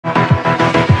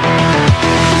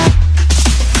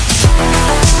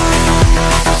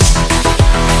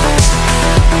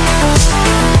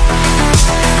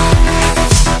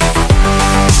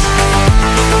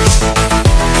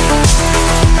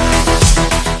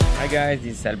guys,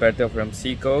 this is Alberto from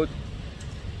ZCode.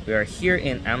 We are here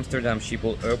in Amsterdam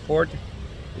Schiphol Airport.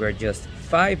 We are just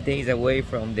 5 days away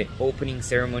from the opening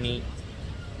ceremony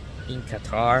in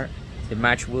Qatar. The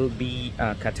match will be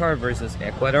Qatar versus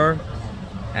Ecuador,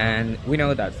 and we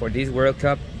know that for this World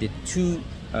Cup, the two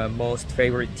most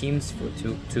favorite teams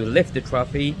to lift the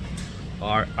trophy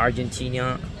are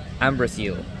Argentina and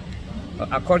Brazil.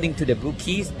 According to the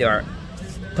bookies, there are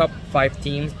top 5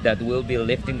 teams that will be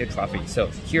lifting the trophy. So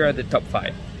here are the top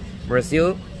 5.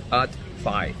 Brazil at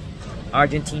 5,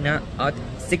 Argentina at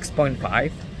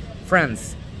 6.5,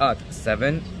 France at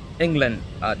 7, England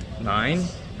at 9,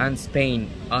 and Spain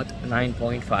at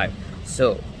 9.5.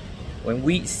 So when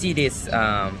we see these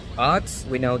odds,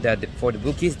 we know that for the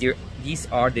bookies,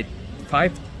 these are the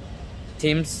 5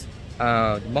 teams,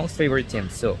 the most favorite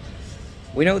teams. So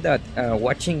we know that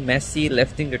watching Messi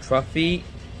lifting the trophy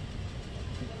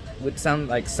would sound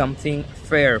like something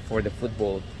fair for the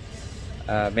football.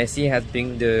 Messi has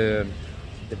been the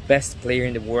best player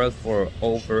in the world for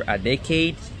over a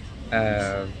decade,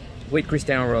 with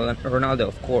Cristiano Ronaldo,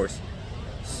 of course.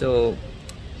 So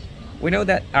we know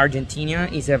that Argentina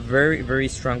is a very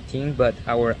strong team, but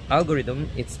our algorithm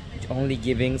it's only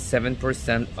giving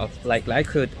 7% of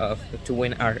likelihood to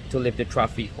lift the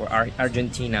trophy for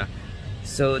Argentina.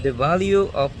 So the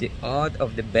value of the odd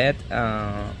of the bet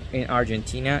in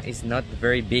Argentina is not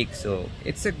very big. So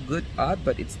it's a good odd,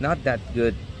 but it's not that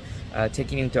good,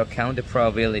 taking into account the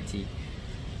probability.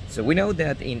 So we know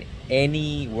that in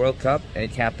any World Cup,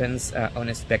 it happens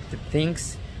unexpected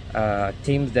things.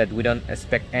 Teams that we don't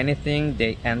expect anything,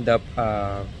 they end up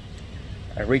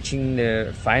reaching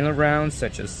the final rounds,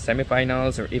 such as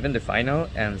semifinals or even the final.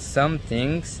 And some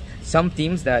teams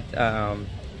that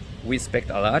we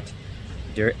expect a lot,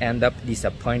 they end up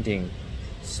disappointing.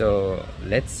 So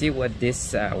let's see what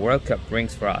this World Cup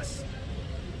brings for us.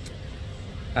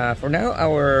 For now,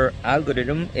 our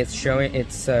algorithm is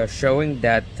showing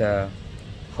that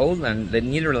Holland, the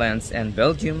Netherlands, and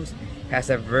Belgium has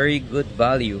a very good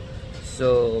value.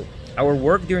 So our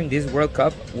work during this World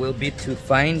Cup will be to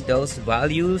find those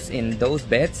values in those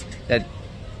bets that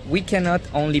we cannot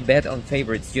only bet on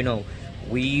favorites. You know,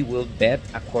 we will bet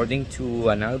according to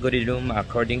an algorithm,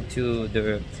 according to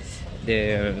the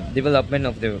development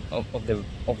of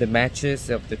the matches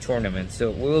of the tournament.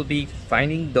 So we will be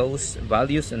finding those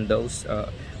values and those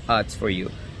odds for you.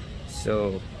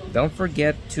 So don't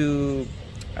forget to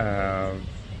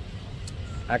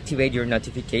activate your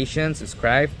notifications,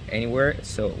 subscribe anywhere,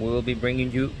 so we will be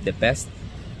bringing you the best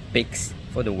picks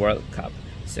for the World Cup.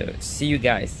 So see you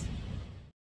guys.